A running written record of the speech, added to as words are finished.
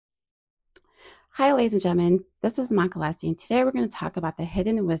Hi, ladies and gentlemen. This is Makalasi, and today we're going to talk about the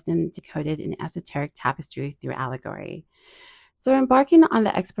hidden wisdom decoded in esoteric tapestry through allegory. So, embarking on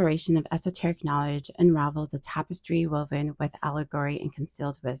the exploration of esoteric knowledge unravels a tapestry woven with allegory and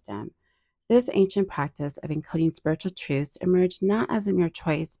concealed wisdom. This ancient practice of encoding spiritual truths emerged not as a mere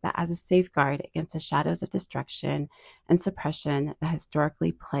choice, but as a safeguard against the shadows of destruction and suppression that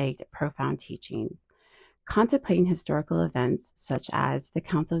historically plagued profound teachings. Contemplating historical events such as the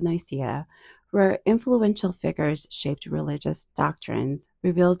Council of Nicaea, where influential figures shaped religious doctrines,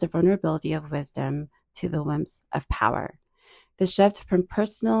 reveals the vulnerability of wisdom to the whims of power. The shift from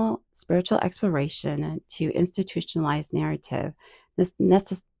personal spiritual exploration to institutionalized narrative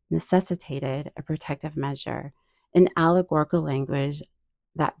necessitated a protective measure, an allegorical language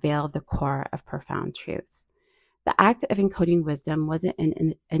that veiled the core of profound truths. The act of encoding wisdom wasn't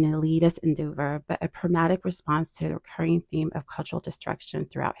an elitist endeavor, but a pragmatic response to the recurring theme of cultural destruction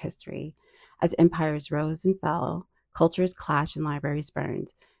throughout history. As empires rose and fell, cultures clashed, and libraries burned,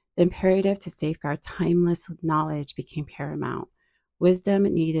 the imperative to safeguard timeless knowledge became paramount. Wisdom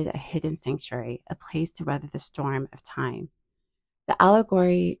needed a hidden sanctuary, a place to weather the storm of time. The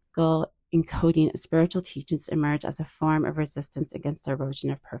allegorical encoding of spiritual teachings emerged as a form of resistance against the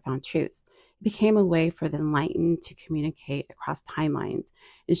erosion of profound truths. It became a way for the enlightened to communicate across timelines,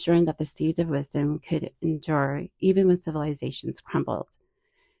 ensuring that the seeds of wisdom could endure even when civilizations crumbled.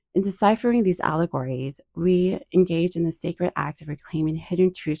 In deciphering these allegories, we engage in the sacred act of reclaiming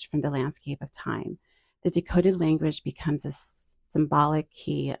hidden truths from the landscape of time. The decoded language becomes a symbolic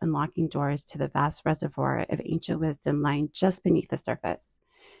key, unlocking doors to the vast reservoir of ancient wisdom lying just beneath the surface.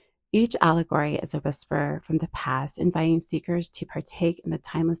 Each allegory is a whisper from the past, inviting seekers to partake in the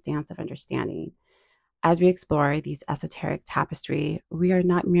timeless dance of understanding. As we explore these esoteric tapestry, we are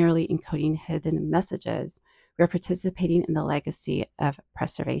not merely encoding hidden messages, we are participating in the legacy of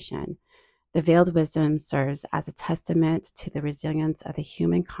preservation. The veiled wisdom serves as a testament to the resilience of the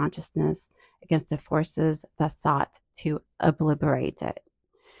human consciousness against the forces that sought to obliterate it.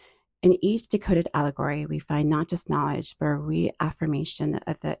 In each decoded allegory, we find not just knowledge, but a reaffirmation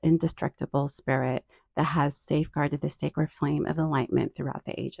of the indestructible spirit that has safeguarded the sacred flame of enlightenment throughout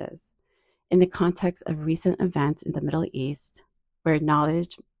the ages. In the context of recent events in the Middle East, where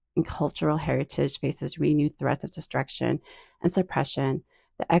knowledge and cultural heritage faces renewed threats of destruction and suppression,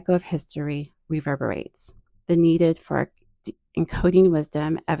 the echo of history reverberates. The need for encoding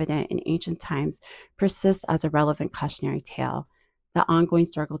wisdom evident in ancient times persists as a relevant cautionary tale. The ongoing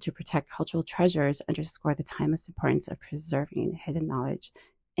struggle to protect cultural treasures underscore the timeless importance of preserving hidden knowledge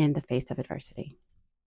in the face of adversity.